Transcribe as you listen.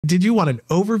Did you want an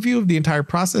overview of the entire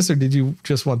process, or did you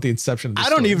just want the inception of the I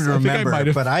don't story? even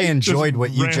remember, but I enjoyed what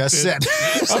you just said.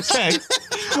 Okay.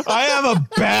 I have a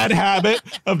bad habit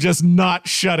of just not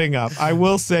shutting up. I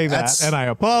will say that, and I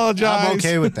apologize. I'm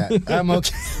okay with that. I'm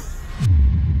okay.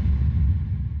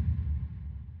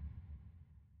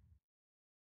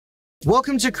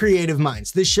 Welcome to Creative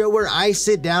Minds, the show where I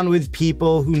sit down with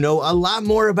people who know a lot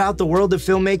more about the world of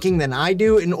filmmaking than I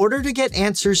do in order to get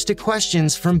answers to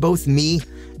questions from both me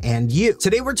and you.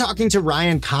 Today we're talking to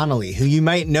Ryan Connolly, who you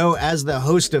might know as the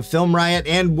host of Film Riot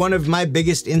and one of my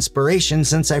biggest inspirations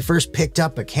since I first picked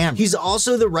up a camera. He's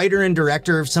also the writer and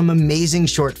director of some amazing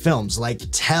short films like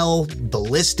Tell,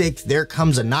 Ballistic, There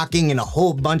Comes a Knocking, and a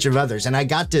whole bunch of others. And I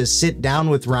got to sit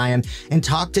down with Ryan and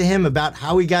talk to him about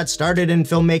how he got started in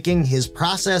filmmaking, his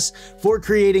process for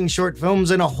creating short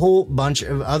films, and a whole bunch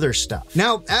of other stuff.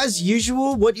 Now, as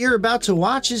usual, what you're about to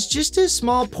watch is just a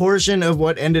small portion of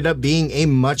what ended up being a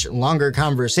much longer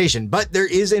conversation, but there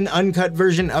is an uncut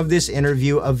version of this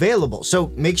interview available, so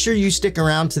make sure you stick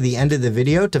around to the end of the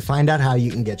video to find out how you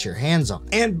can get your hands on.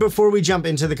 And before we jump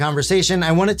into the conversation,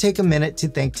 I want to take a minute to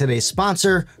thank today's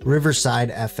sponsor, Riverside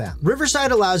FM.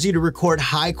 Riverside allows you to record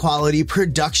high-quality,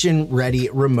 production-ready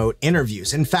remote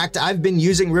interviews. In fact, I've been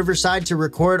using Riverside to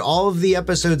record all of the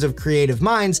episodes of Creative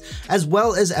Minds, as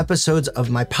well as episodes of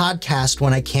my podcast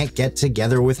when I can't get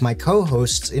together with my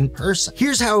co-hosts in person.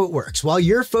 Here's how it works. While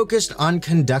you're focused on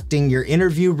conducting your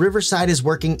interview, Riverside is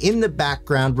working in the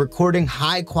background, recording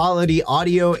high-quality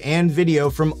audio and video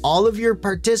from all of your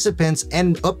participants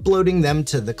and uploading them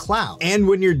to the cloud. And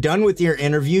when you're done with your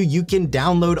interview, you can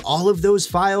download all of those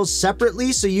files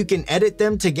separately so you can edit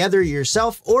them together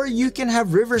yourself, or you can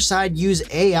have Riverside use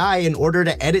AI in order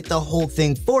to edit the whole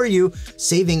thing for you,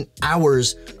 saving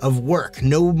hours of work.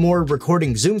 No more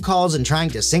recording Zoom calls and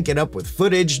trying to sync it up with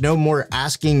footage. No more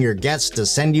asking your guests to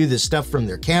send you the stuff from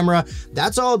their camera.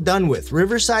 That's all done with.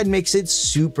 Riverside makes it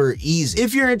super easy.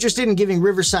 If you're interested in giving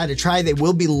Riverside a try, they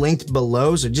will be linked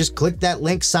below, so just click that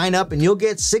link, sign up, and you'll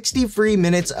get 60 free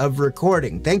minutes of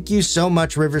recording. Thank you so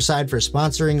much, Riverside, for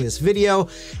sponsoring this video.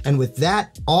 And with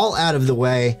that all out of the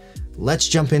way, let's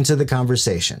jump into the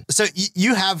conversation. So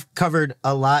you have covered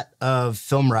a lot of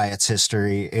Film Riot's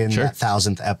history in that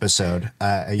 1000th episode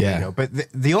a year ago, but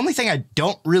the only thing I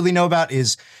don't really know about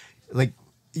is like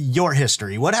your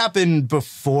history. What happened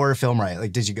before Film Riot?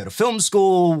 Like, did you go to film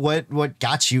school? What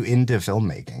got you into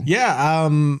filmmaking? Yeah,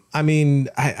 I mean,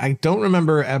 I don't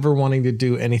remember ever wanting to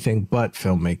do anything but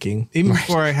filmmaking. Even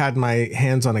before I had my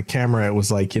hands on a camera, it was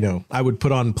like, you know, I would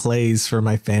put on plays for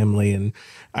my family, and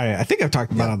I think I've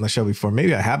talked about it on the show before.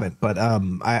 Maybe I haven't, but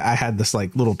I had this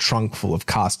like little trunk full of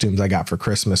costumes I got for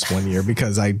Christmas one year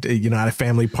because I, you know, at a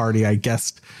family party, I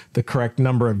guessed the correct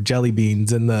number of jelly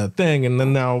beans in the thing, and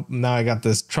then now I got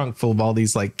this trunk full of all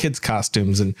these like kids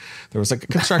costumes, and there was like a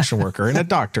construction worker and a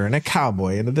doctor and a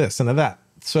cowboy and a this and a that.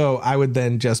 So I would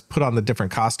then just put on the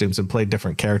different costumes and play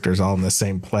different characters all in the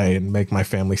same play and make my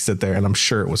family sit there. And I'm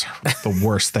sure it was the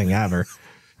worst thing ever.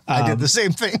 I did the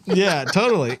same thing. Yeah,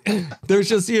 totally. There's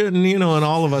just, you know, and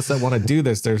all of us that want to do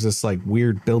this, there's this like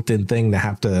weird built-in thing to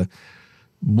have to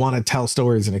want to tell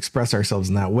stories and express ourselves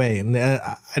in that way. And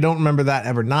I don't remember that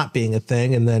ever not being a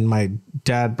thing. And then my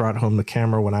dad brought home the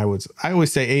camera when I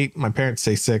always say 8, my parents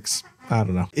say 6. I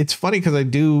don't know. It's funny because I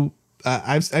do,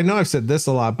 I know I've said this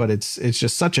a lot, but it's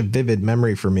just such a vivid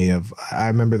memory for me of, I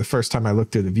remember the first time I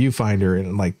looked through the viewfinder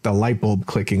and like the light bulb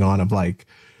clicking on of like,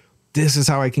 this is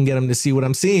how I can get them to see what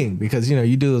I'm seeing. Because, you know,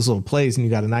 you do those little plays and you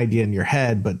got an idea in your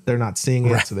head, but they're not seeing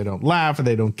it. So they don't laugh or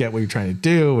they don't get what you're trying to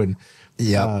do. And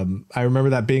I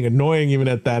remember that being annoying even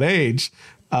at that age.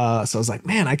 So I was like,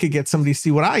 man, I could get somebody to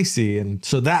see what I see. And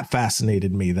so that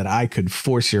fascinated me, that I could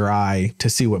force your eye to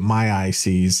see what my eye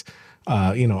sees.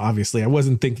 You know, obviously I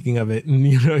wasn't thinking of it and,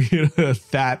 you know,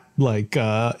 that like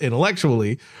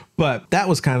intellectually, but that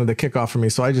was kind of the kickoff for me.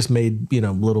 So I just made, you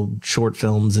know, little short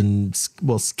films and,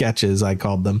 well, sketches, I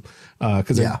called them,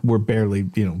 because they were barely,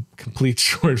 you know, complete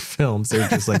short films. They're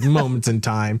just like moments in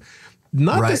time.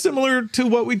 Not dissimilar to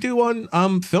what we do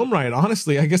on Film Riot.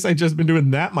 Honestly, I guess I've just been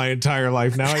doing that my entire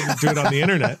life. Now I just do it on the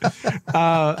internet.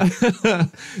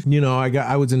 You know,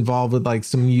 I was involved with like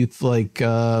some youth like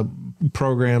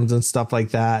programs and stuff like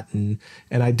that, and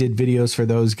I did videos for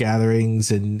those gatherings,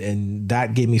 and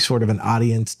that gave me sort of an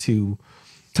audience to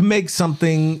make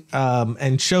something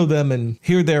and show them and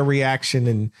hear their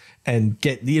reaction and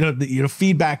get you know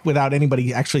feedback without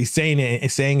anybody actually saying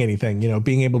anything. You know,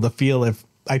 being able to feel if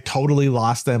I totally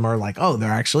lost them or like, oh,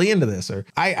 they're actually into this. Or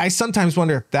I sometimes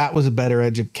wonder if that was a better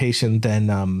education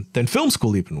than film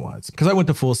school even was. Because I went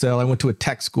to Full Sail. I went to a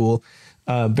tech school.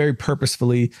 very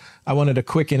purposefully. I wanted a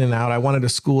quick in and out. I wanted a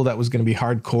school that was going to be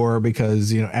hardcore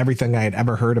because, you know, everything I had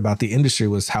ever heard about the industry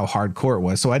was how hardcore it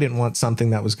was. So I didn't want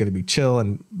something that was going to be chill.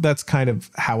 And that's kind of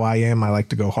how I am. I like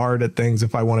to go hard at things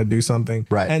if I want to do something.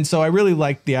 Right. And so I really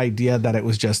liked the idea that it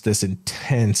was just this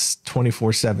intense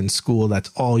 24/7 school. That's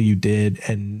all you did.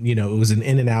 And, you know, it was an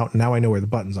in and out. And now I know where the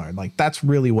buttons are. Like, that's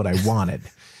really what I wanted.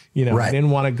 You know, I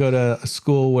didn't want to go to a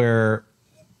school where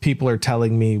people are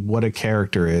telling me what a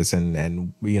character is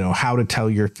and, you know, how to tell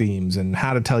your themes and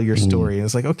how to tell your story. And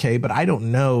it's like, okay, but I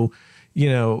don't know, you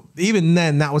know, even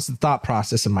then that was the thought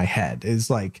process in my head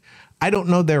is like, I don't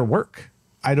know their work.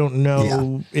 I don't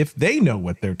know if they know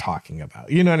what they're talking about.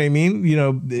 You know what I mean? You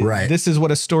know, this is what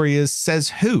a story is,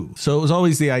 says who. So it was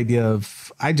always the idea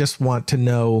of, I just want to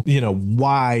know, you know,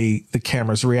 why the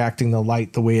camera's reacting the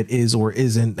light the way it is or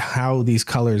isn't, how these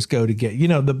colors go to get, you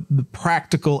know, the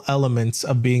practical elements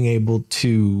of being able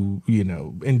to, you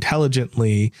know,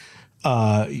 intelligently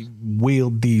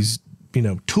wield these, you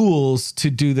know, tools to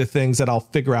do the things that I'll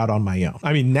figure out on my own.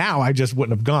 I mean, now I just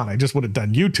wouldn't have gone. I just would have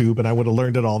done YouTube and I would have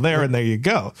learned it all there. And there you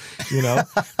go. You know,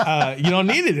 you don't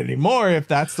need it anymore if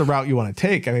that's the route you want to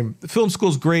take. I mean, film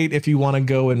school's great if you want to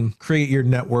go and create your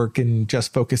network and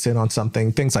just focus in on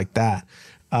something, things like that.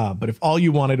 But if all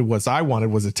you wanted was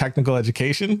a technical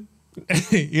education,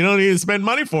 you don't need to spend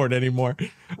money for it anymore.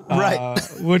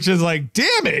 Which is like,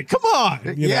 damn it, come on.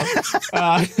 You know?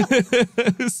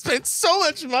 Spent so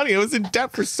much money. I was in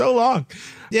debt for so long.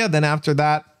 Yeah. Then after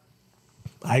that,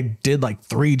 I did like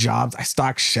 3 jobs. I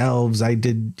stocked shelves. I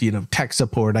did, you know, tech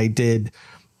support. I did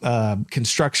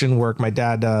construction work. My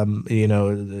dad, you know,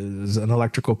 is an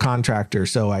electrical contractor.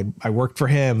 So I worked for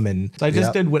him and I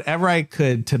just did whatever I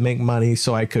could to make money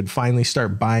so I could finally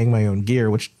start buying my own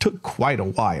gear, which took quite a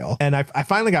while. And I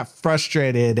finally got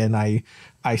frustrated and I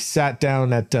sat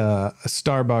down at a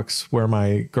Starbucks where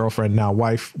my girlfriend, now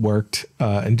wife, worked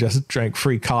and just drank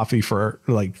free coffee for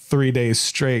like 3 days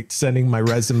straight, sending my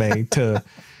resume to,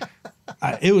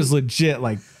 it was legit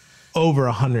like over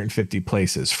 150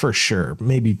 places for sure,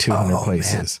 maybe 200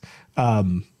 places.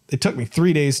 It took me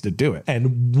 3 days to do it.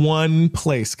 And one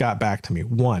place got back to me,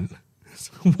 one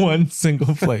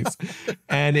single place.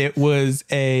 And it was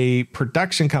a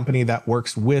production company that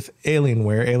works with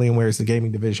Alienware. Alienware is the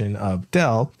gaming division of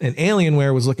Dell. And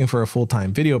Alienware was looking for a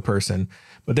full-time video person,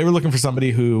 but they were looking for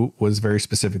somebody who was very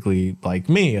specifically like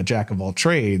me, a jack of all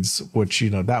trades, which, you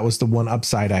know, that was the one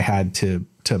upside I had to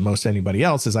most anybody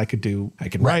else is I can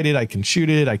write it, I can shoot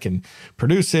it, I can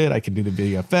produce it, I can do the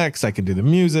video effects, I can do the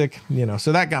music, you know,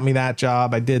 so that got me that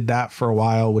job. I did that for a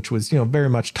while, which was, you know, very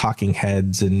much talking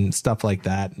heads and stuff like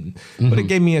that. And, but it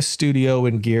gave me a studio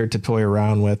and gear to toy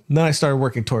around with. And then I started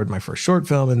working toward my first short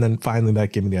film. And then finally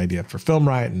that gave me the idea for Film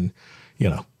Riot, and, you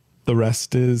know, the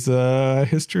rest is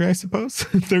history, I suppose.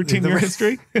 13-year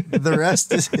history. The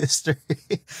rest is history.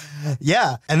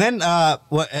 Yeah. And then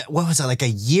what was it, like a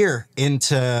year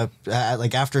into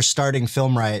like after starting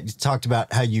Film Riot, you talked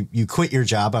about how you quit your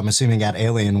job, I'm assuming at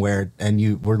Alienware, and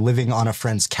you were living on a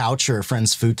friend's couch or a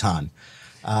friend's futon.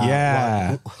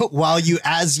 While you,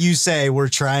 as you say, were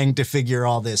trying to figure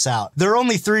all this out. There are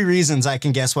only 3 reasons I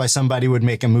can guess why somebody would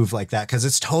make a move like that, because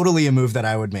it's totally a move that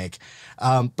I would make.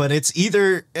 But it's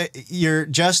either you're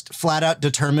just flat out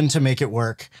determined to make it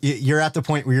work. You're at the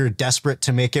point where you're desperate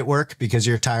to make it work because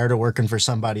you're tired of working for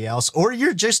somebody else, or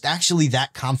you're just actually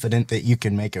that confident that you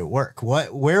can make it work.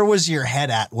 Where was your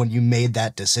head at when you made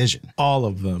that decision? All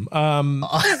of them.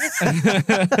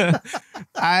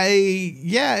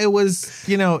 It was,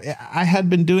 you know, I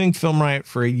had been doing Film Riot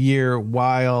for a year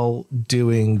while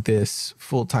doing this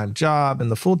full-time job, and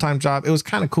the full-time job, it was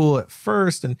kind of cool at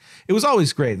first. And it was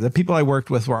always great. The people I worked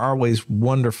with were always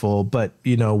wonderful. But,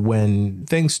 you know, when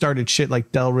things started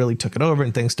like Dell really took it over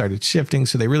and things started shifting.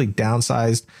 So they really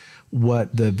downsized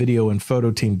what the video and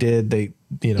photo team did. They,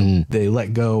 you know, they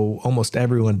let go almost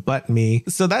everyone but me.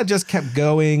 So that just kept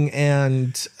going.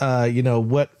 And, you know,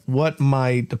 what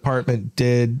my department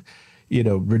did, you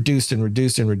know, reduced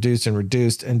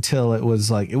until it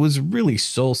was like, it was really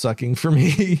soul sucking for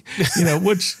me, you know,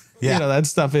 which, you know, that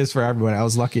stuff is for everyone. I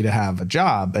was lucky to have a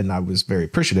job and I was very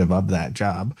appreciative of that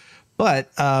job.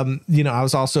 But, you know, I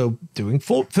was also doing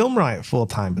Film Riot full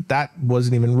time, but that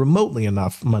wasn't even remotely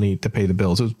enough money to pay the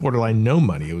bills. It was borderline no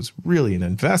money. It was really an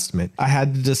investment. I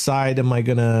had to decide, am I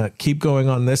going to keep going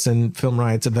on this and Film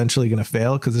Riot's eventually going to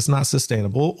fail because it's not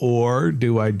sustainable? Or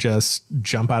do I just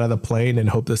jump out of the plane and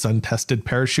hope this untested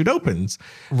parachute opens?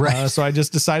 Right. So I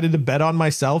just decided to bet on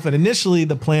myself. And initially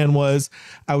the plan was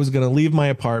I was going to leave my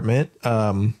apartment,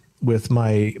 with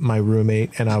my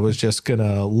roommate, and I was just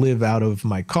gonna live out of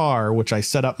my car, which I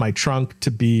set up my trunk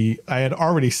to be, I had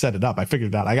already set it up. I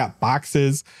figured it out. I got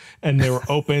boxes and they were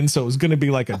open. So it was going to be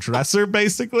like a dresser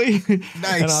basically.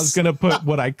 Nice. And I was going to put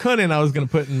what I could in, I was going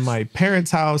to put in my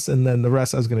parents' house, and then the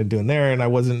rest I was going to do in there. And I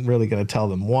wasn't really going to tell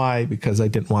them why, because I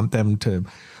didn't want them to,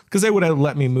 because they would have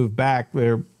let me move back.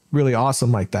 They're really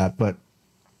awesome like that. But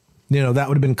you know, that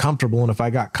would have been comfortable. And if I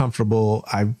got comfortable,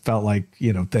 I felt like,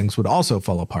 you know, things would also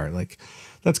fall apart. Like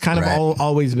that's kind of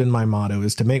always been my motto,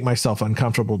 is to make myself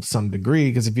uncomfortable to some degree.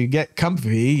 Because if you get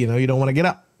comfy, you know, you don't want to get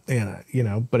up, you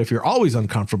know, but if you're always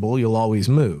uncomfortable, you'll always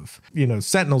move. You know,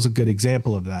 Sentinel's a good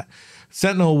example of that.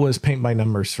 Sentinel was paint by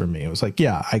numbers for me. It was like,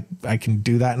 yeah, I can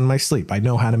do that in my sleep. I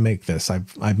know how to make this.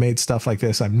 I've made stuff like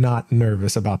this. I'm not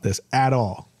nervous about this at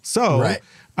all. So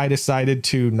I decided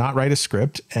to not write a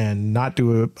script and not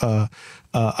do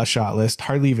a shot list,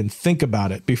 hardly even think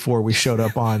about it before we showed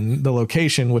up on the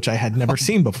location, which I had never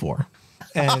seen before.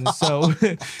 And so,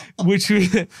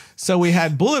 so we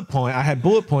had I had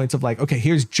bullet points of like, okay,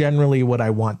 here's generally what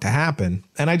I want to happen.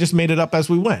 And I just made it up as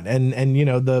we went. And, you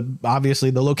know,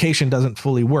 obviously the location doesn't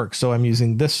fully work. So I'm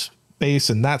using this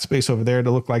space and that space over there to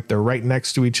look like they're right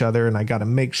next to each other. And I got to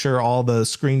make sure all the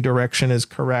screen direction is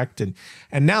correct. And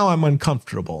now I'm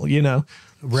uncomfortable, you know?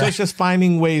 So it's just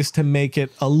finding ways to make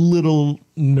it a little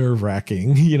nerve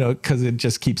wracking, you know, because it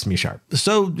just keeps me sharp.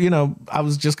 So, you know, I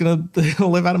was just going to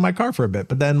live out of my car for a bit.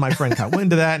 But then my friend caught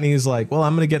wind of that and he's like, well,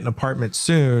 I'm going to get an apartment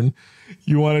soon.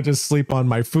 You want to just sleep on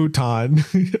my futon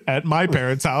at my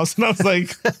parents' house? And I was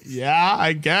like, yeah,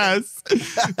 I guess.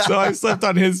 So I slept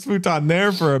on his futon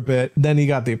there for a bit. Then he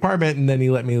got the apartment and then he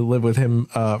let me live with him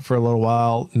for a little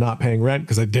while, not paying rent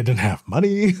because I didn't have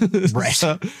money. Right.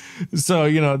 So,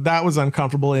 you know, that was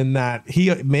uncomfortable in that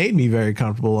he made me very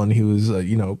comfortable and he was,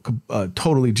 you know,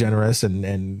 totally generous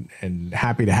and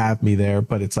happy to have me there.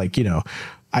 But it's like, you know,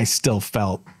 I still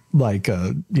felt like,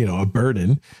 you know, a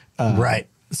burden. Right.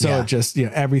 So it just, you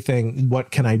know, everything, what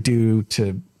can I do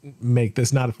to make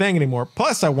this not a thing anymore?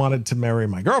 Plus I wanted to marry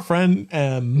my girlfriend.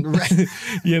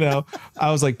 You know,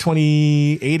 I was like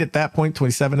 28 at that point,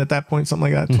 27 at that point,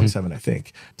 something like that, 27, I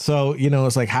think. So, you know,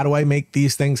 it's like, how do I make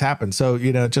these things happen? So,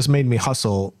 you know, it just made me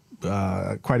hustle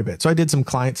quite a bit. So I did some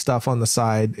client stuff on the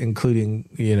side, including,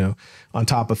 you know, on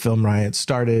top of Film Riot,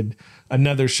 started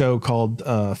another show called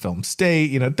Film State,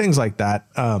 you know, things like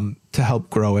that, to help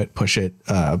grow it, push it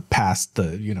past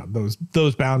the, you know,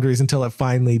 those boundaries until it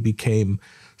finally became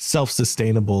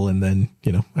self-sustainable. And then,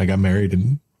 you know, I got married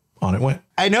and on it went.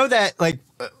 I know that like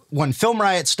when Film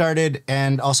Riot started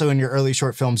and also in your early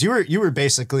short films, you were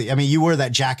basically, I mean, you were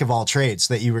that jack of all trades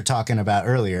that you were talking about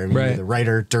earlier. I mean, you're the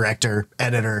writer, director,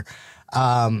 editor.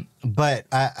 But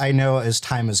I know as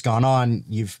time has gone on,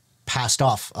 you've passed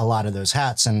off a lot of those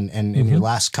hats, and in your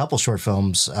last couple short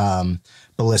films,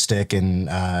 Ballistic and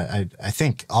I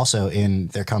think also in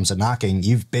There Comes a Knocking,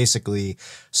 you've basically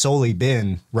solely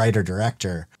been writer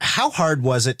director. How hard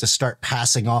was it to start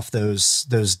passing off those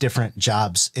different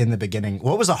jobs in the beginning?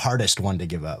 What was the hardest one to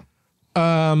give up?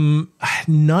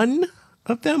 None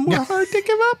of them were hard to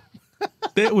give up.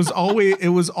 It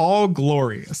was all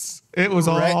glorious. It was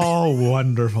all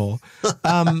wonderful.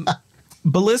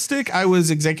 Ballistic, I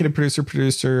was executive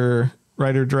producer,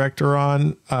 writer, director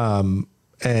on.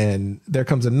 And There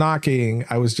Comes a Knocking,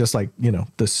 I was just like, you know,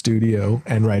 the studio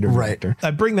and writer, director. I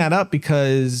bring that up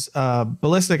because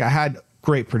Ballistic, I had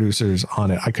great producers on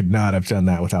it. I could not have done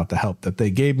that without the help that they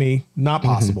gave me. Not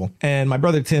possible. And my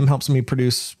brother Tim helps me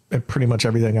produce pretty much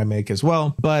everything I make as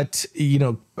well. But, you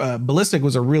know, Ballistic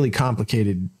was a really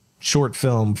complicated short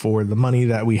film for the money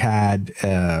that we had,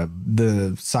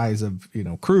 the size of, you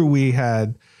know, crew we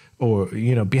had, or,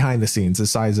 you know, behind the scenes, the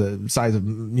size of,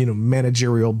 you know,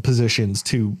 managerial positions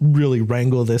to really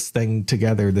wrangle this thing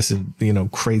together. This is, you know,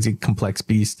 crazy complex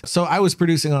beast. So I was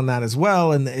producing on that as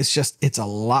well. And it's a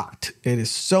lot. It is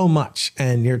so much.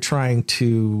 And you're trying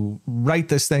to write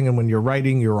this thing. And when you're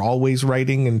writing, you're always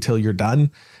writing until you're done.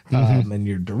 And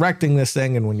you're directing this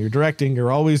thing. And when you're directing,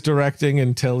 you're always directing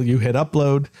until you hit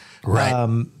upload.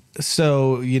 Right.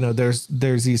 So, you know, there's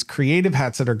these creative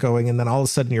hats that are going, and then all of a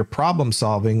sudden you're problem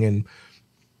solving. And,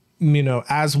 you know,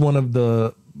 as one of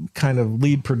the kind of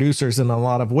lead producers in a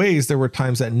lot of ways, there were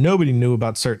times that nobody knew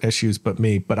about certain issues but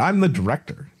me, but I'm the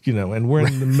director, you know, and we're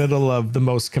in the middle of the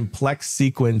most complex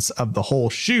sequence of the whole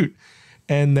shoot.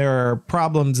 And there are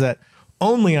problems that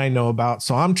only I know about.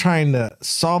 So I'm trying to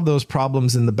solve those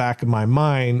problems in the back of my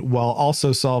mind while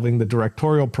also solving the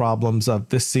directorial problems of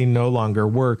this scene no longer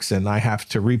works. And I have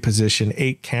to reposition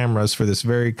 8 cameras for this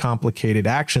very complicated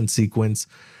action sequence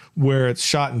where it's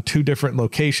shot in 2 different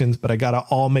locations, but I got to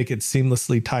all make it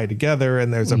seamlessly tie together.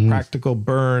 And there's a practical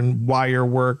burn, wire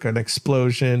work, an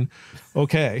explosion.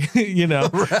 Okay.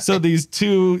 Right. So these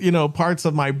 2, parts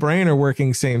of my brain are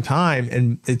working same time.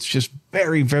 And it's just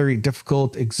very, very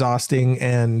difficult, exhausting.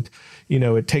 And,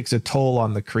 it takes a toll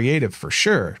on the creative for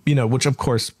sure, which of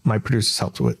course my producers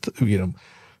helped with,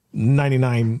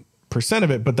 99%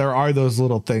 of it, but there are those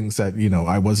little things that,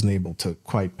 I wasn't able to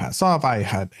quite pass off. I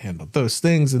had handled those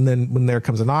things. And then when There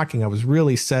Comes a Knocking, I was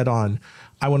really set on,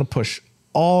 I want to push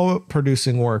all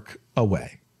producing work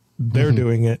away. They're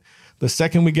doing it. The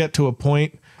second we get to a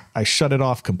point, I shut it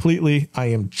off completely. I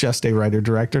am just a writer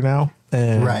director now.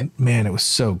 And man, it was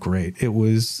so great. It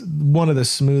was one of the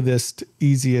smoothest,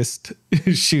 easiest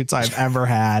shoots I've ever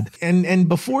had. And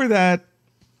before that,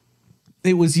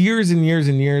 it was years and years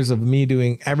and years of me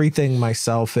doing everything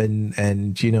myself. And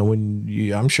I'm sure, when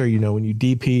you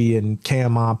DP and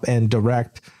cam op and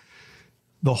direct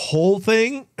the whole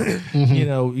thing,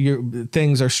 your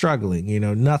things are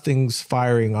struggling, nothing's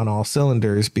firing on all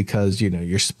cylinders because,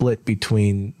 you're split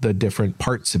between the different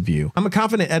parts of you. I'm a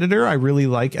confident editor. I really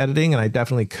like editing and I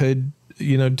definitely could,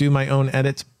 do my own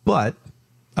edits, but,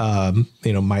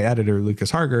 my editor, Lucas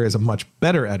Harger, is a much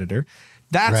better editor.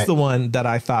 That's the one that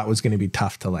I thought was going to be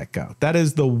tough to let go. That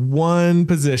is the one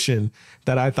position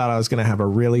that I thought I was going to have a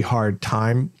really hard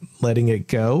time letting it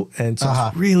go. And so I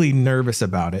was really nervous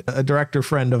about it. A director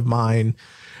friend of mine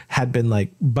had been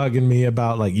like bugging me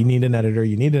about like, you need an editor,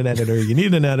 you need an editor, you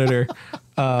need an editor.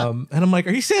 And I'm like,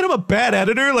 are you saying I'm a bad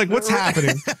editor? Like, what's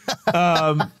happening?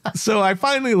 So I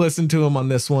finally listened to him on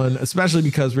this one, especially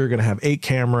because we were going to have 8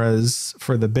 cameras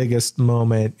for the biggest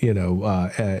moment,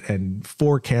 and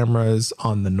 4 cameras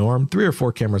on the norm, 3 or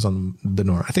 4 cameras on the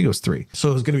norm. I think it was 3.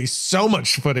 So it was going to be so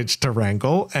much footage to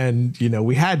wrangle. And,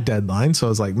 we had deadlines. So I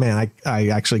was like, man, I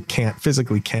actually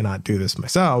cannot do this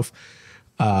myself.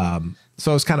 So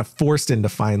I was kind of forced into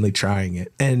finally trying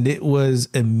it. And it was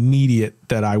immediate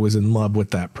that I was in love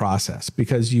with that process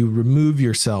because you remove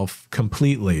yourself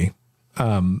completely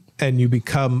and you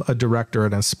become a director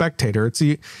and a spectator. It's,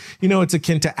 it's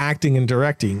akin to acting and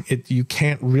directing. You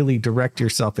can't really direct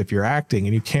yourself if you're acting,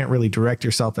 and you can't really direct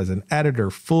yourself as an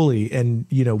editor fully. And,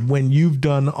 when you've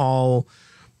done all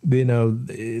the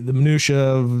minutia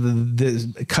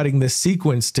of cutting this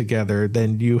sequence together,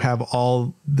 then you have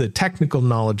all the technical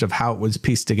knowledge of how it was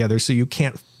pieced together. So you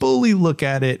can't fully look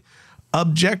at it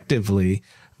objectively.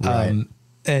 Right.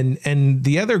 And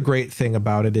the other great thing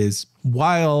about it is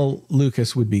while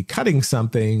Lucas would be cutting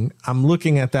something, I'm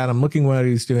looking at that. I'm looking what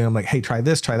he's doing. I'm like, hey, try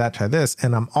this, try that, try this.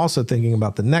 And I'm also thinking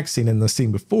about the next scene and the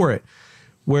scene before it.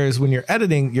 Whereas when you're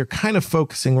editing, you're kind of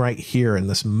focusing right here in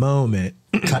this moment.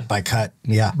 Cut by cut.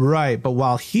 Yeah. Right. But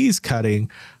while he's cutting,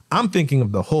 I'm thinking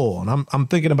of the whole. And I'm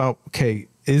thinking about, okay,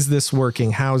 is this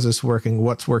working? How is this working?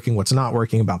 What's not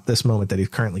working about this moment that he's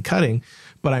currently cutting?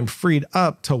 But I'm freed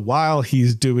up to, while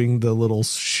he's doing the little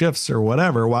shifts or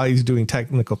whatever, while he's doing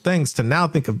technical things, to now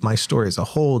think of my story as a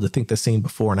whole, to think the scene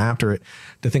before and after it,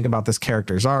 to think about this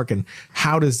character's arc and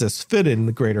how does this fit in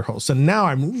the greater whole. So now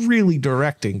I'm really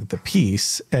directing the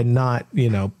piece and not,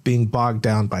 being bogged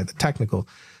down by the technical.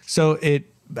 So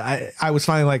I was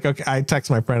finally like, okay, I text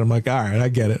my friend. I'm like, all right, I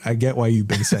get it. I get why you've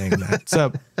been saying that.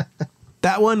 So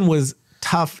that one was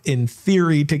tough in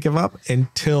theory to give up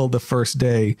until the first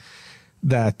day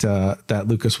that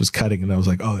Lucas was cutting. And I was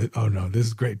like, oh no, this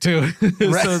is great too.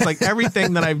 Right. So it's like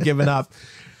everything that I've given up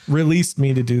released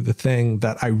me to do the thing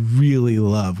that I really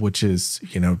love, which is,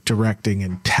 directing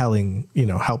and telling,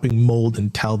 helping mold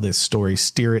and tell this story,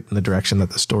 steer it in the direction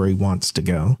that the story wants to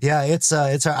go. Yeah,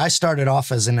 I started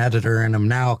off as an editor and I'm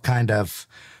now kind of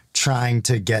trying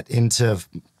to get into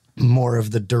more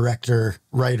of the director,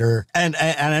 writer. And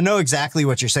I know exactly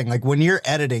what you're saying. Like when you're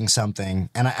editing something,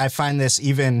 and I find this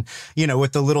even,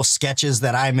 with the little sketches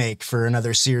that I make for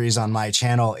another series on my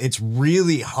channel, it's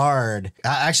really hard.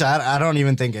 Actually, I don't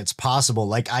even think it's possible.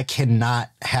 Like I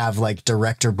cannot have like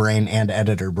director brain and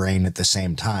editor brain at the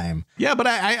same time. Yeah, but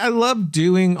I love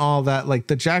doing all that. Like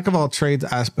the jack of all trades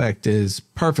aspect is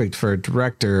perfect for a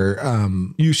director.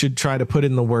 You should try to put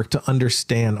in the work to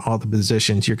understand all the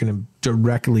positions you're going to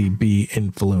directly be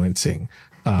influencing.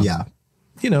 So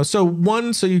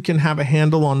you can have a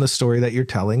handle on the story that you're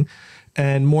telling,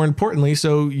 and more importantly,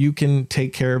 so you can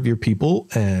take care of your people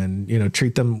and,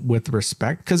 treat them with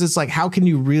respect. Because it's like, how can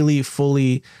you really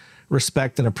fully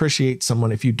respect and appreciate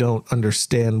someone if you don't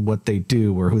understand what they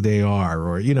do or who they are,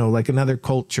 or, like another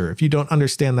culture? If you don't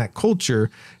understand that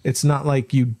culture, it's not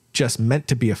like you just meant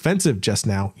to be offensive just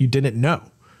now. You didn't know.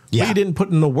 Yeah. But you didn't put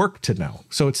in the work to know.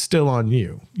 So it's still on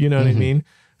you. You know what I mean?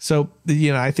 So,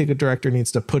 I think a director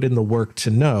needs to put in the work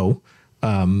to know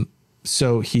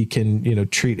so he can, you know,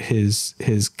 treat his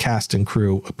cast and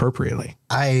crew appropriately.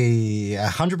 I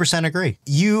 100% agree.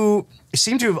 You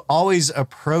seem to have always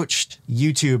approached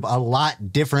YouTube a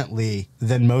lot differently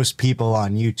than most people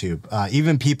on YouTube.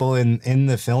 Even people in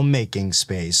the filmmaking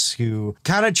space who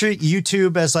kind of treat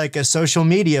YouTube as like a social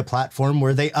media platform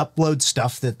where they upload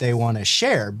stuff that they want to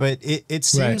share. But it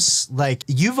seems like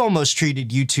you've almost treated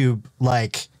YouTube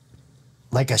like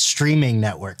a streaming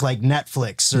network, like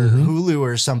Netflix or Hulu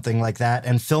or something like that.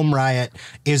 And Film Riot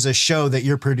is a show that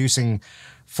you're producing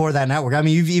for that network. I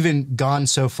mean, you've even gone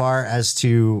so far as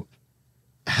to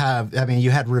have, I mean,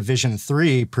 you had Revision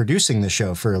 3 producing the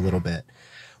show for a little bit.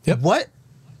 Yep.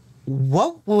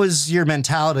 What was your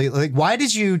mentality? Like, why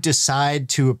did you decide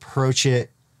to approach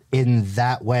it in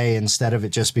that way instead of it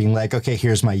just being like, okay,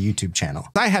 here's my YouTube channel?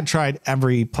 I had tried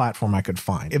every platform I could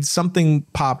find. If something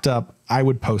popped up, I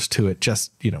would post to it.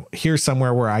 Just, you know, here's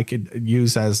somewhere where I could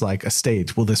use as like a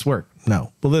stage. Will this work?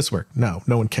 No. Will this work? No.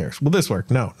 No one cares. Will this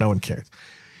work? No. No one cares.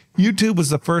 YouTube was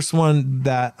the first one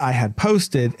that I had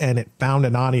posted and it found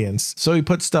an audience. So he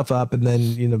put stuff up and then,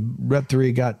 you know,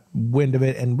 Rev3 got wind of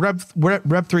it, and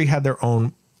Rev3 had their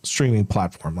own streaming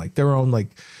platform, like their own, like,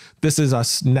 this is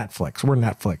us Netflix. We're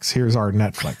Netflix. Here's our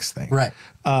Netflix thing. Right.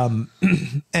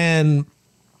 And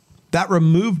that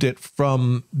removed it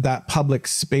from that public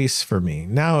space for me.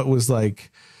 Now it was like,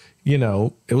 you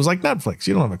know, it was like Netflix.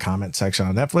 You don't have a comment section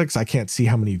on Netflix. I can't see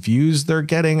how many views they're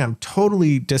getting. I'm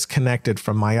totally disconnected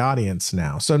from my audience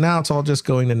now. So now it's all just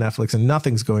going to Netflix and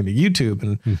nothing's going to YouTube.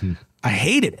 And I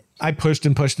hated it. I pushed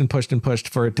and pushed and pushed and pushed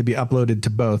for it to be uploaded to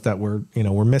both. That we're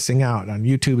missing out on.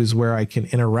 YouTube is where I can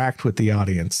interact with the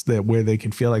audience, that where they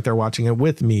can feel like they're watching it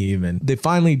with me. Even they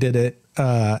finally did it.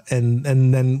 And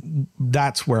then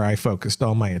that's where I focused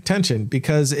all my attention,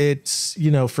 because it's,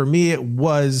 you know, for me, it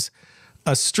was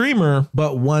a streamer,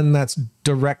 but one that's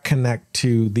direct connect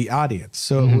to the audience.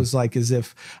 So it was like as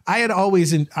if I had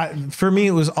always, for me,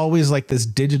 it was always like this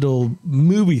digital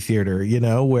movie theater, you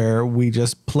know, where we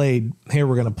just played, here,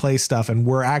 we're going to play stuff and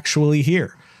we're actually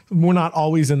here. We're not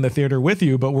always in the theater with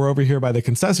you, but we're over here by the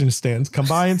concession stands. Come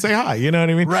by and say hi. You know what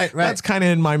I mean? Right. That's kind of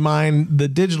in my mind, the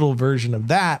digital version of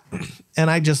that. And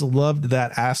I just loved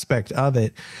that aspect of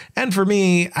it. And for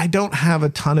me, I don't have a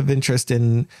ton of interest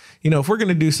in, you know, if we're going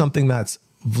to do something that's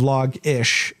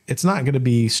vlog-ish, it's not going to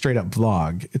be straight up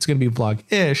vlog. It's going to be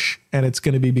vlog-ish. And it's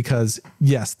going to be because,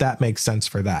 yes, that makes sense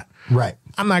for that. Right.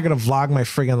 I'm not going to vlog my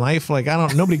friggin' life. Like,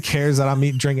 nobody cares that I'm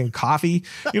drinking coffee.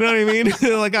 You know what I mean?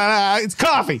 Like, it's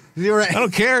coffee. You're right. I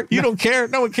don't care. You don't care.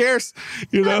 No one cares.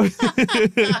 You know?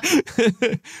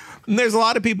 And there's a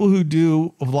lot of people who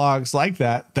do vlogs like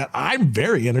that I'm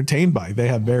very entertained by. They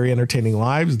have very entertaining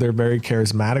lives. They're very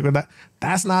charismatic with that.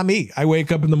 That's not me. I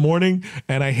wake up in the morning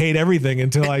and I hate everything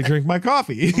until I drink my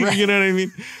coffee. Right. You know what I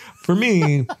mean? For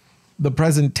me, the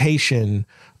presentation,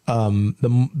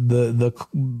 the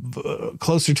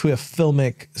closer to a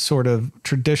filmic sort of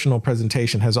traditional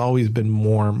presentation has always been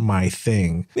more my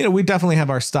thing. You know, we definitely have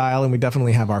our style and we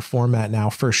definitely have our format now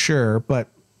for sure, but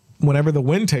whenever the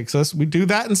wind takes us, we do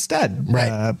that instead,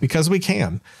 right? Because we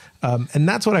can. And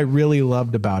that's what I really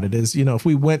loved about it is, you know, if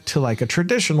we went to like a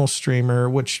traditional streamer,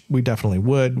 which we definitely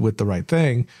would with the right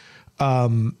thing,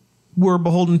 we're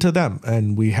beholden to them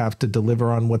and we have to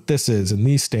deliver on what this is and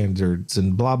these standards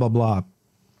and blah, blah, blah.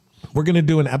 We're going to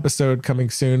do an episode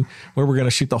coming soon where we're going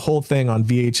to shoot the whole thing on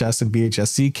VHS and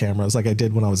VHS-C cameras like I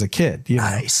did when I was a kid. You know?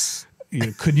 Nice.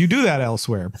 Could you do that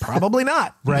elsewhere? Probably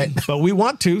not. Right. But we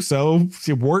want to, so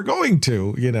we're going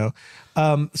to, you know.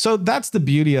 So that's the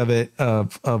beauty of it,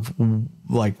 of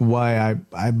like why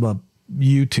I love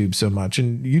YouTube so much.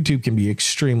 And YouTube can be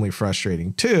extremely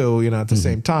frustrating too, you know, at the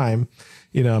same time.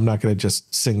 You know, I'm not going to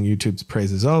just sing YouTube's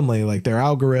praises only, like their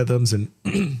algorithms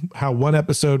and how one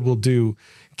episode will do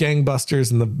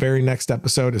gangbusters and the very next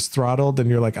episode is throttled. And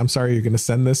you're like, I'm sorry, you're going to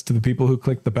send this to the people who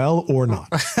click the bell or not,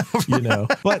 you know,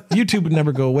 but YouTube would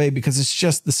never go away because it's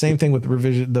just the same thing with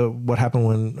what happened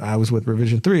when I was with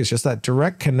Revision 3. It's just that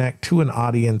direct connect to an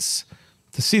audience,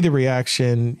 to see the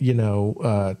reaction, you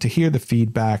know, to hear the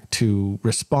feedback, to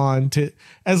respond to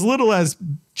as little as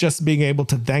just being able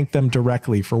to thank them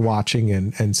directly for watching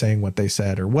and saying what they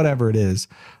said or whatever it is.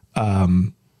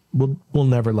 We'll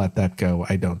never let that go,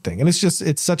 I don't think. And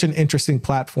it's such an interesting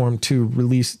platform to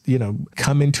release, you know,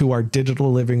 come into our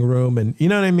digital living room. And you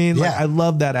know what I mean? Yeah. Like, I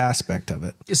love that aspect of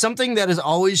it. Something that has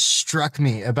always struck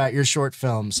me about your short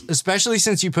films, especially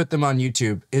since you put them on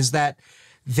YouTube, is that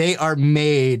they are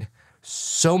made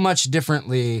so much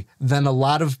differently than a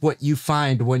lot of what you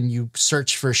find when you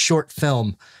search for short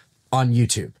film on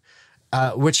YouTube.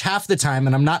 which half the time,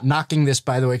 and I'm not knocking this,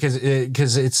 by the way,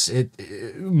 because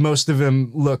most of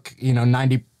them look,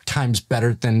 90 times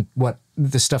better than what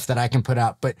the stuff that I can put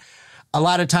out. But a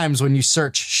lot of times when you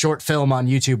search short film on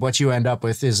YouTube, what you end up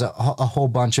with is a whole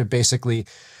bunch of basically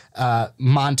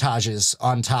montages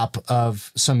on top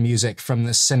of some music from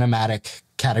the cinematic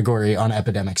category on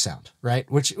Epidemic Sound, right?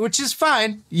 Which is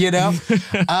fine,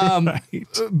 right.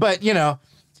 But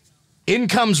in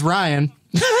comes Ryan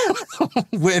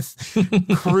with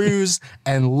crews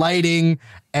and lighting,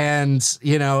 and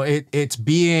it's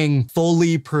being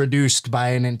fully produced by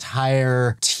an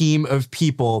entire team of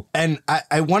people. And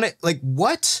I want to, like,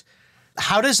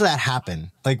 how does that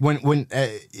happen? Like when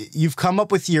you've come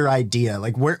up with your idea,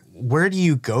 like where do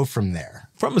you go from there?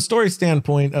 From a story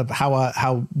standpoint of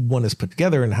how one is put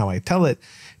together and how I tell it,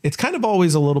 it's kind of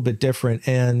always a little bit different.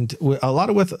 And a lot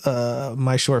of with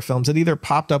my short films, it either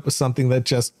popped up with something that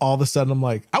just all of a sudden I'm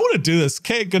like, I want to do this.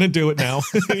 Okay, gonna do it now.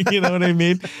 You know what I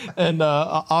mean? And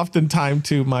oftentimes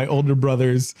to my older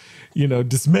brother's,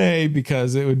 dismay,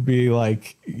 because it would be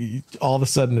like all of a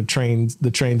sudden the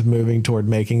train's moving toward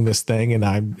making this thing, and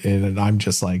I'm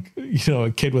just like,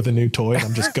 a kid with a new toy, and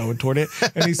I'm just going toward it.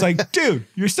 And he's like, dude,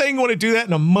 you're saying you want to do that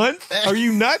in a month? Are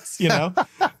you nuts?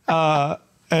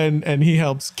 And he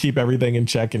helps keep everything in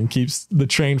check and keeps the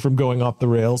train from going off the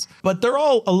rails. But they're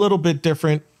all a little bit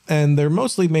different, and they're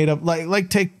mostly made up, like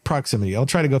take Proximity. I'll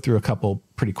try to go through a couple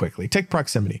pretty quickly. Take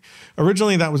Proximity.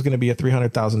 Originally, that was going to be a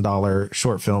 $300,000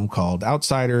 short film called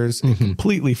Outsiders. It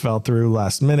completely fell through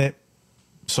last minute.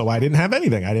 So I didn't have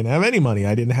anything. I didn't have any money.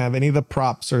 I didn't have any of the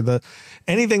props or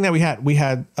anything that we had. We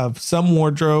had some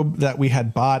wardrobe that we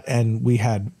had bought and we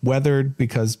had weathered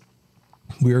because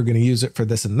we were going to use it for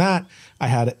this and that. I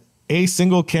had a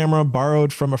single camera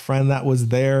borrowed from a friend that was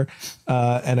there,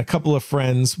 and a couple of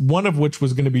friends, one of which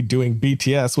was going to be doing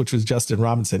BTS, which was Justin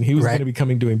Robinson. He was going to be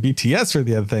coming doing BTS for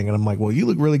the other thing. And I'm like, well, you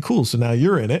look really cool, so now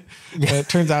you're in it. And it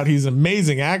turns out he's an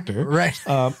amazing actor. Right.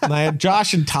 And I had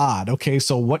Josh and Todd. Okay,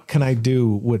 so what can I do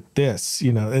with this?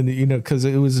 Because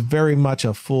it was very much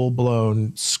a full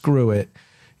blown screw it.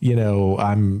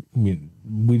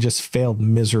 We just failed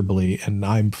miserably and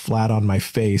I'm flat on my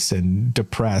face and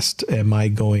depressed. Am I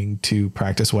going to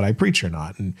practice what I preach or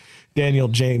not? And Daniel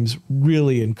James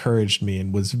really encouraged me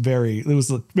and it was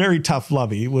a very tough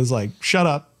love. He was like, shut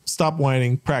up, stop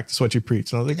whining, practice what you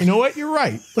preach. And I was like, you know what? You're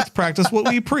right. Let's practice what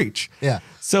we preach. Yeah.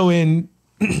 So in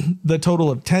the total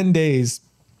of 10 days,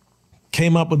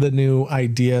 came up with a new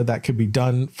idea that could be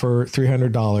done for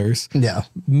 $300. Yeah.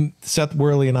 Seth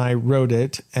Worley and I wrote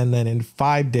it. And then in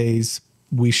 5 days,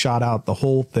 we shot out the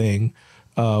whole thing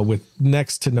with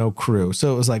next to no crew.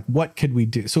 So it was like, what could we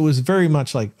do? So it was very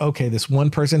much like, okay, this one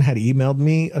person had emailed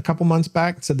me a couple months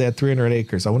back and said they had 300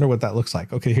 acres. I wonder what that looks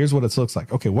like. Okay, here's what it looks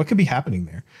like. Okay, what could be happening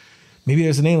there? Maybe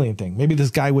there's an alien thing. Maybe this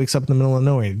guy wakes up in the middle of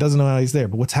nowhere. He doesn't know how he's there,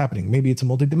 but what's happening? Maybe it's a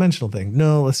multidimensional thing.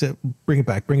 No, let's bring it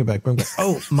back.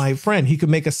 Oh, my friend, he could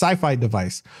make a sci-fi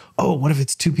device. Oh, what if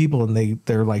it's two people and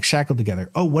they're like shackled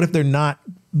together? Oh, what if they're not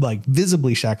like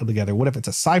visibly shackled together? What if it's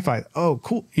a sci-fi? Oh,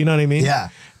 cool. You know what I mean? Yeah.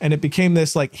 And it became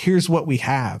this like, here's what we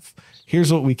have.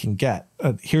 Here's what we can get.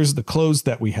 Here's the clothes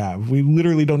that we have. We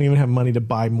literally don't even have money to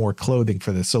buy more clothing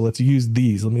for this. So let's use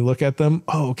these. Let me look at them.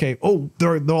 Oh, okay. Oh,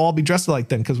 they'll all be dressed like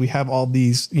them because we have all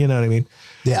these, you know what I mean?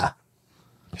 Yeah.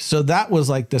 So that was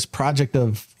like this project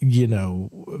of,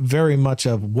 very much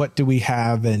of what do we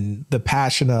have and the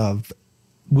passion of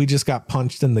we just got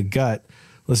punched in the gut.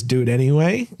 Let's do it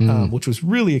anyway, which was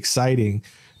really exciting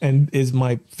and is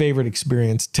my favorite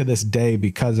experience to this day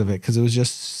because of it. Because it was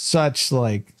just such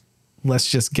like, let's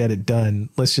just get it done.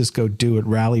 Let's just go do it,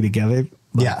 rally together.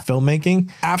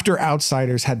 Filmmaking. After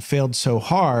Outsiders had failed so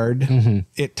hard,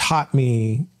 it taught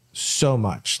me so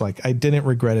much. Like I didn't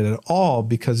regret it at all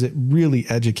because it really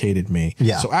educated me.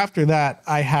 Yeah. So after that,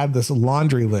 I had this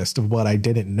laundry list of what I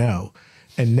didn't know.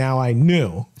 And now I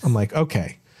knew. I'm like,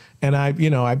 okay. And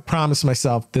I promised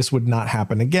myself this would not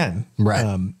happen again.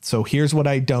 Right. So here's what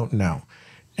I don't know.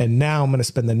 And now I'm going to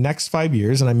spend the next 5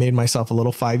 years, and I made myself a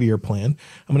little 5-year plan.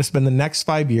 I'm going to spend the next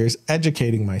 5 years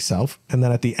educating myself. And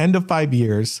then at the end of 5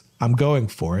 years, I'm going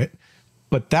for it.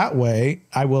 But that way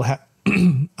I will have,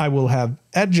 I will have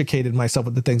educated myself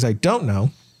with the things I don't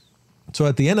know. So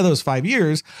at the end of those 5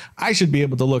 years, I should be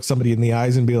able to look somebody in the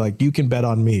eyes and be like, you can bet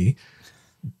on me.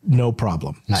 No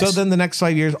problem. Nice. So then the next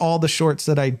 5 years, all the shorts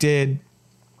that I did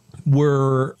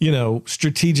were,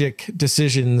 strategic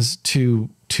decisions to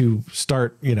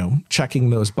start,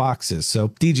 checking those boxes. So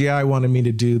DJI wanted me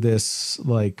to do this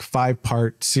like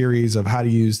 5-part series of how to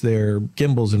use their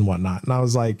gimbals and whatnot. And I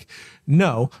was like,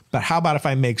 No, but how about if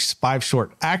I make 5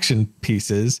 short action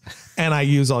pieces and I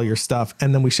use all your stuff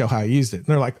and then we show how I used it? And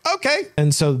they're like, okay.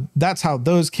 And so that's how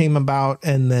those came about.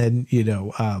 And then,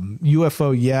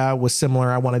 UFO, was similar.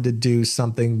 I wanted to do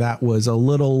something that was a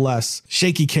little less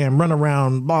shaky cam, run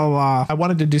around, blah, blah, blah. I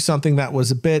wanted to do something that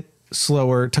was a bit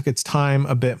slower, took its time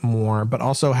a bit more, but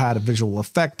also had a visual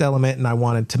effect element. And I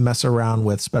wanted to mess around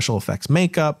with special effects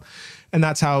makeup. And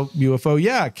that's how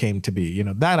UFO came to be.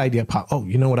 That idea popped. Oh,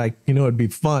 it'd be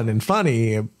fun and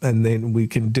funny. And then we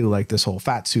can do like this whole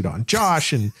fat suit on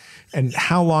Josh and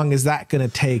how long is that going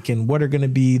to take? And what are going to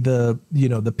be the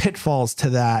pitfalls to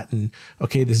that? And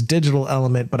okay, this digital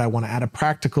element, but I want to add a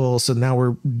practical. So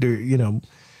now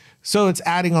so it's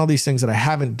adding all these things that I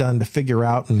haven't done to figure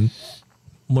out, and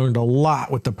learned a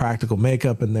lot with the practical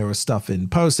makeup, and there was stuff in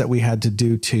post that we had to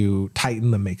do to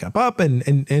tighten the makeup up.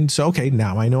 And so, okay,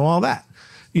 now I know all that,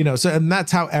 so, and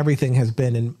that's how everything has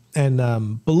been.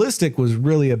 And Ballistic was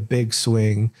really a big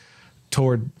swing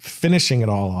toward finishing it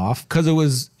all off, because it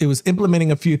was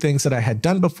implementing a few things that I had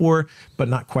done before, but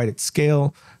not quite at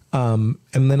scale. And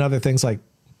then other things like,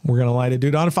 we're going to light a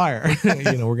dude on fire. We're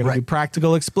going to do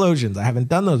practical explosions. I haven't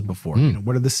done those before.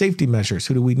 What are the safety measures?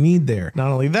 Who do we need there?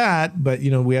 Not only that, but,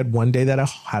 we had one day that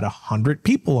had 100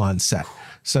 people on set.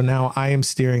 So now I am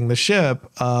steering the ship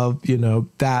of,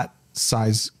 that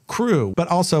size crew. But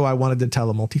also I wanted to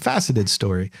tell a multifaceted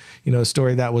story, a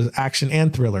story that was action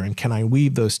and thriller. And can I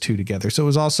weave those two together? So it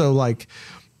was also like,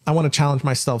 I want to challenge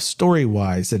myself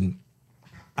story-wise. And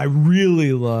I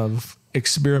really love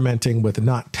experimenting with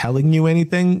not telling you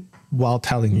anything while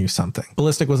telling you something.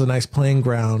 Ballistic was a nice playing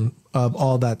ground of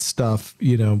all that stuff,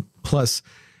 plus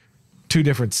 2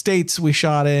 different states we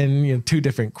shot in, 2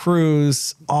 different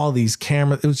crews, all these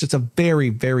cameras. It was just a very,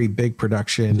 very big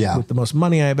production with the most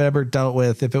money I've ever dealt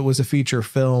with. If it was a feature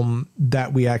film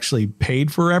that we actually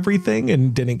paid for everything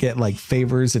and didn't get like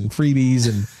favors and freebies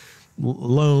and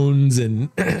loans, and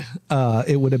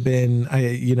it would have been,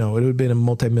 a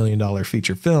multi-million-dollar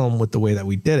feature film with the way that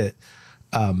we did it.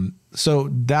 So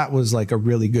that was like a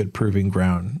really good proving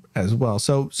ground as well.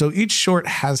 So each short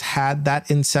has had that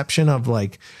inception of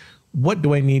like, what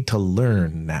do I need to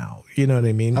learn now? You know what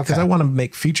I mean? Because I want to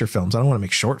make feature films. I don't want to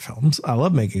make short films. I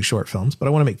love making short films, but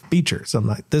I want to make features. I'm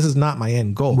like, this is not my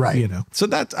end goal, right? So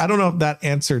that's, I don't know if that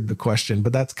answered the question,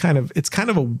 but it's kind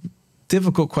of a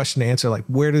difficult question to answer. Like,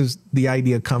 where does the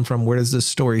idea come from? Where does this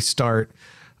story start?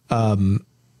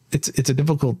 It's a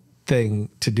difficult thing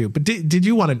to do. But did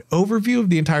you want an overview of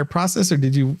the entire process, or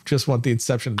did you just want the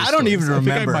inception of the story? I don't even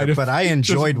remember, but I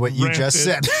enjoyed what you just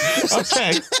said.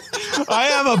 Okay. I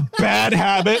have a bad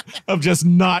habit of just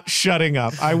not shutting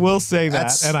up. I will say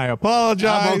that, and I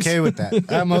apologize. I'm okay with that.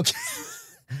 I'm okay.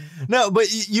 No, but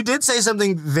you did say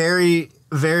something very,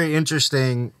 very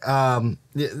interesting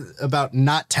about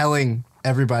not telling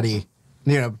everybody,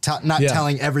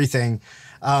 telling everything.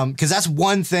 Because that's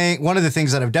one of the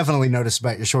things that I've definitely noticed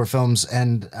about your short films.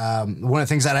 And one of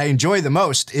the things that I enjoy the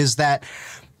most is that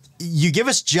you give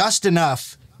us just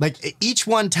enough. Like, each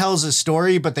one tells a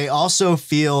story, but they also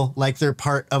feel like they're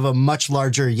part of a much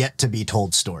larger yet to be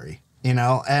told story. And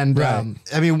right.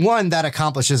 One, that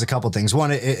accomplishes a couple things. One,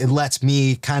 it lets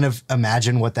me kind of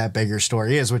imagine what that bigger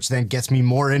story is, which then gets me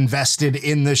more invested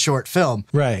in the short film.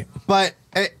 Right. But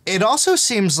it also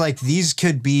seems like these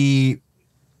could be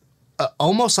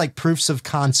almost like proofs of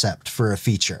concept for a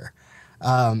feature.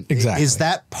 Exactly. Is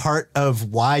that part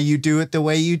of why you do it the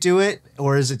way you do it?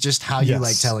 Or is it just how you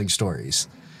like telling stories?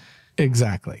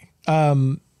 Exactly.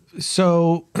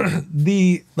 So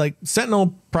the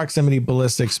Sentinel Proximity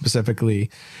Ballistic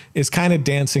specifically is kind of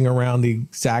dancing around the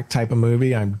exact type of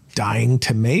movie I'm dying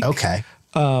to make. Okay.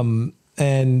 But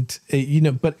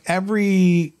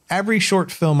every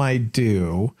short film I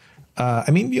do,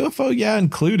 UFO,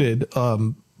 included,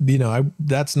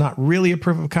 that's not really a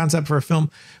proof of concept for a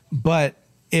film, but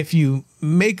if you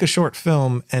make a short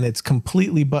film and it's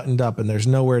completely buttoned up and there's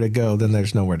nowhere to go, then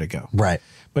there's nowhere to go. Right.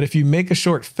 But if you make a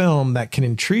short film that can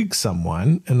intrigue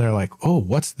someone and they're like, oh,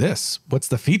 what's this? What's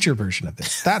the feature version of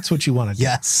this? That's what you want to do.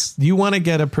 Yes. You want to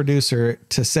get a producer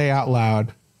to say out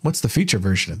loud, what's the feature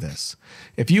version of this?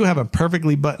 If you have a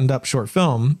perfectly buttoned up short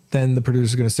film, then the producer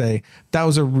is going to say, that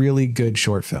was a really good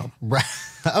short film. Right.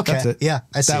 Okay. That's it. Yeah,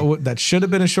 I see. That should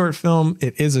have been a short film.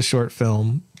 It is a short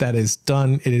film that is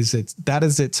done. That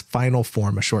is its final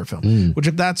form, a short film, which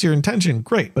if that's your intention,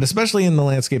 great. But especially in the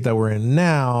landscape that we're in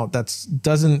now,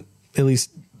 doesn't, at least,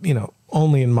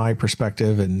 only in my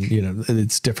perspective, and you know,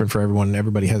 it's different for everyone.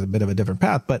 Everybody has a bit of a different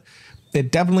path, but it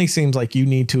definitely seems like you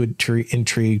need to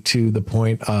intrigue to the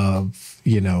point of,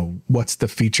 you know, what's the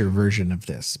feature version of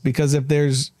this? Because if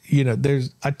there's, you know,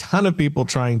 there's a ton of people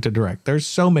trying to direct. There's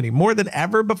so many, more than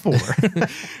ever before.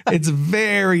 It's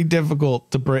very difficult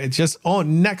to break. It's just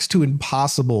next to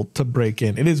impossible to break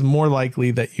in. It is more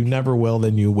likely that you never will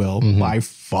than you will by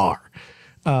far.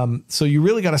 So you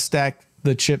really got to stack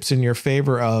the chips in your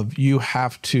favor of, you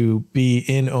have to be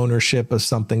in ownership of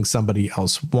something somebody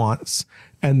else wants.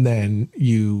 And then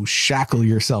you shackle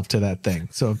yourself to that thing.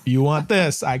 So if you want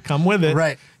this, I come with it.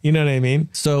 Right. You know what I mean?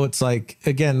 So it's like,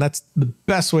 again, that's the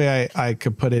best way I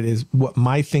could put it, is what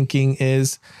my thinking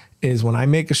is when I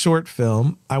make a short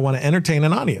film, I want to entertain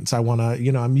an audience. I want to,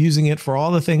 you know, I'm using it for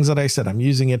all the things that I said. I'm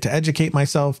using it to educate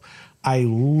myself. I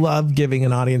love giving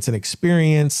an audience an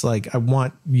experience. Like, I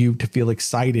want you to feel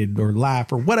excited or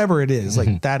laugh or whatever it is.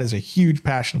 Like, that is a huge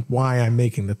passion of why I'm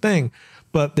making the thing.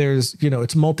 But there's, you know,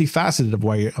 it's multifaceted of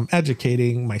why I'm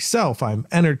educating myself, I'm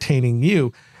entertaining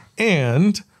you,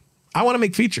 and I want to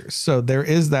make features. So there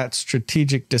is that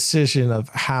strategic decision of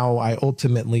how I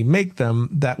ultimately make them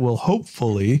that will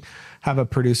hopefully have a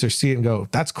producer see it and go,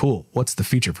 that's cool. What's the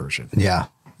feature version? Yeah,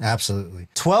 absolutely.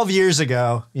 12 years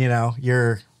ago, you know,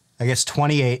 you're, I guess,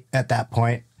 28 at that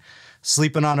point,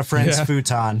 sleeping on a friend's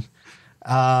futon.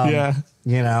 You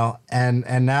know,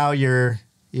 and now you're,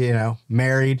 you know,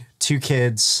 married, 2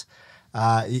 kids.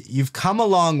 You've come a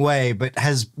long way, but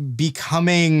has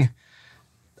becoming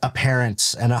a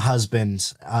parent and a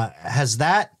husband, has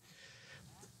that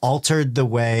altered the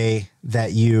way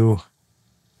that you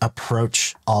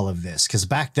approach all of this? Because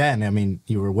back then, I mean,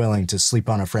 you were willing to sleep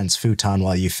on a friend's futon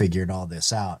while you figured all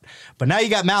this out. But now you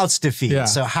got mouths to feed. Yeah.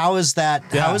 So how is that?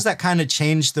 Yeah. How has that kind of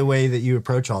changed the way that you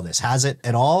approach all this? Has it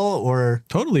at all? Or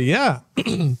totally, yeah.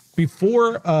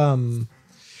 Before,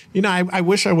 you know, I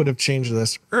wish I would have changed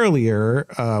this earlier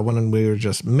when we were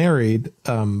just married.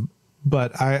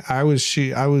 But I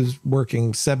was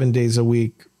working 7 days a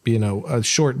week. You know, a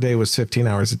short day was 15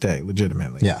 hours a day,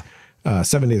 legitimately. Yeah.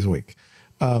 7 days a week.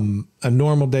 A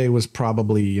normal day was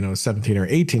probably, you know, 17 or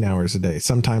 18 hours a day.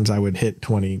 Sometimes I would hit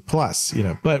 20 plus, you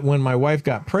know, but when my wife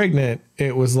got pregnant,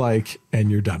 it was like, and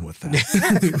you're done with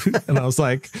that. And I was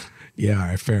like, yeah, all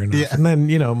right, fair enough. Yeah. And then,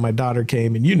 you know, my daughter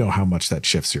came, and you know how much that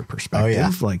shifts your perspective. Oh,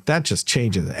 yeah. Like, that just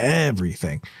changes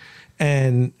everything.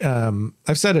 And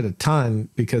I've said it a ton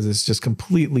because it's just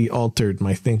completely altered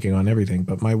my thinking on everything.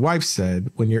 But my wife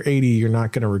said, when you're 80, you're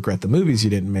not going to regret the movies you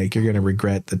didn't make. You're going to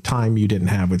regret the time you didn't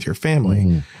have with your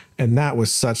family. And that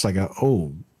was such like a,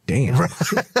 oh, damn,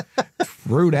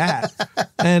 true that.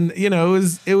 And, you know,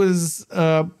 it was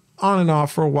on and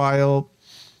off for a while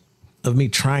of me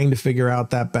trying to figure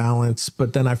out that balance.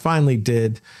 But then I finally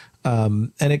did.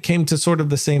 And it came to sort of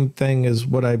the same thing as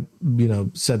what I, you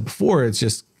know, said before.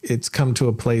 It's come to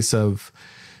a place of,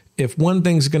 if one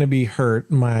thing's going to be hurt,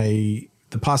 the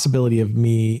possibility of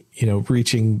me, you know,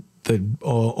 reaching the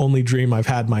only dream I've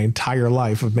had my entire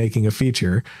life of making a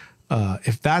feature,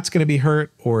 if that's going to be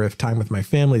hurt, or if time with my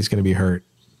family is going to be hurt,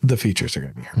 the features are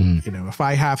going to be hurt. You know, if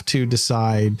I have to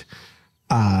decide,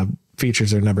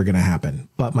 features are never going to happen,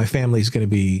 but my family's going to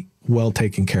be well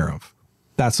taken care of,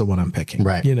 that's the one I'm picking.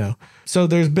 Right. You know, so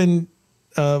there's been,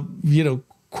 you know,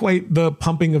 quite the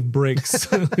pumping of brakes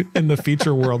in the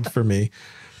feature world for me.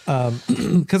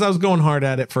 Cause I was going hard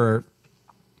at it for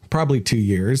probably 2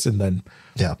 years. And then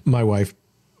my wife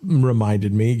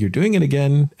reminded me, you're doing it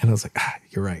again. And I was like,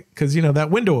 you're right. Cause you know, that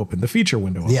window opened, the feature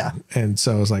window opened. Yeah. And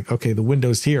so I was like, okay, the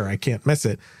window's here, I can't miss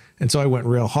it. And so I went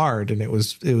real hard, and it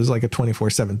was like a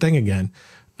 24/7 thing again.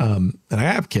 And I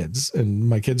have kids, and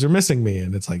my kids are missing me,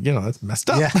 and it's like, you know, that's messed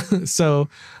up. Yeah.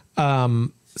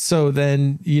 So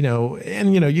then, you know,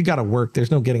 and, you know, you got to work.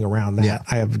 There's no getting around that. Yeah.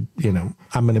 I have, you know,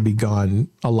 I'm going to be gone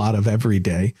a lot of every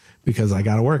day because I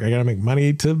got to work. I got to make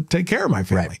money to take care of my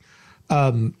family.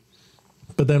 Right.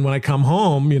 But then when I come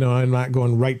home, you know, I'm not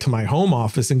going right to my home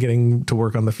office and getting to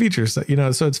work on the features, you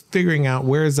know, so it's figuring out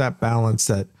where is that balance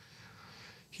that,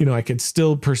 you know, I could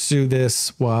still pursue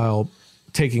this while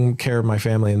taking care of my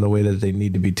family in the way that they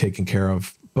need to be taken care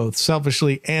of, both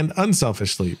selfishly and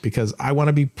unselfishly, because I want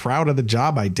to be proud of the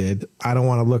job I did. I don't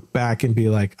want to look back and be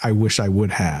like, I wish I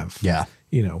would have. Yeah.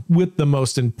 You know, with the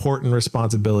most important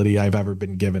responsibility I've ever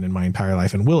been given in my entire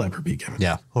life and will ever be given.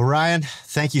 Yeah. Well, Ryan,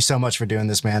 thank you so much for doing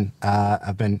this, man.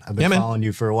 I've been following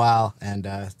you for a while, and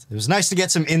it was nice to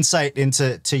get some insight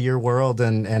into your world,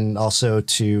 and also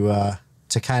to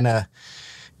kind of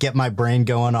get my brain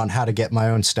going on how to get my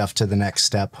own stuff to the next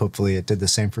step. Hopefully it did the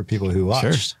same for people who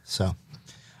watched. Sure. So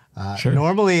Sure.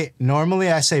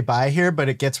 Normally I say bye here, but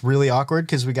it gets really awkward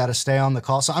because we got to stay on the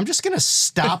call. So I'm just going to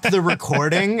stop the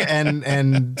recording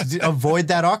and avoid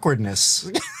that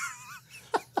awkwardness.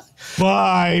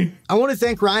 Bye. I want to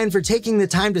thank Ryan for taking the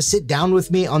time to sit down with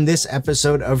me on this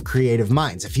episode of Creative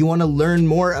Minds. If you want to learn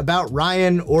more about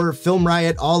Ryan or Film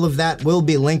Riot, all of that will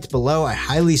be linked below. I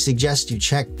highly suggest you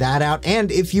check that out.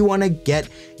 And if you want to get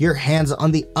your hands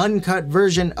on the uncut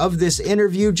version of this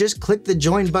interview, just click the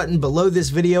join button below this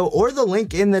video or the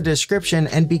link in the description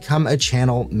and become a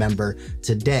channel member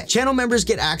today. Channel members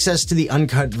get access to the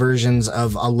uncut versions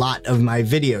of a lot of my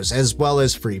videos, as well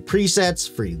as free presets,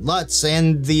 free LUTs,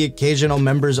 and the occasional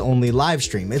members only live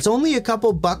stream. It's only a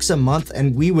couple bucks a month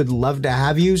and we would love to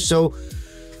have you, so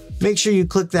make sure you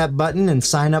click that button and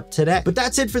sign up today. But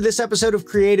that's it for this episode of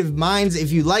Creative Minds.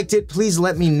 If you liked it, please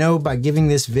let me know by giving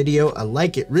this video a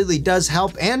like. It really does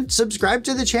help, and subscribe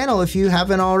to the channel if you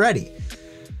haven't already.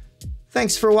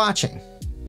 Thanks for watching.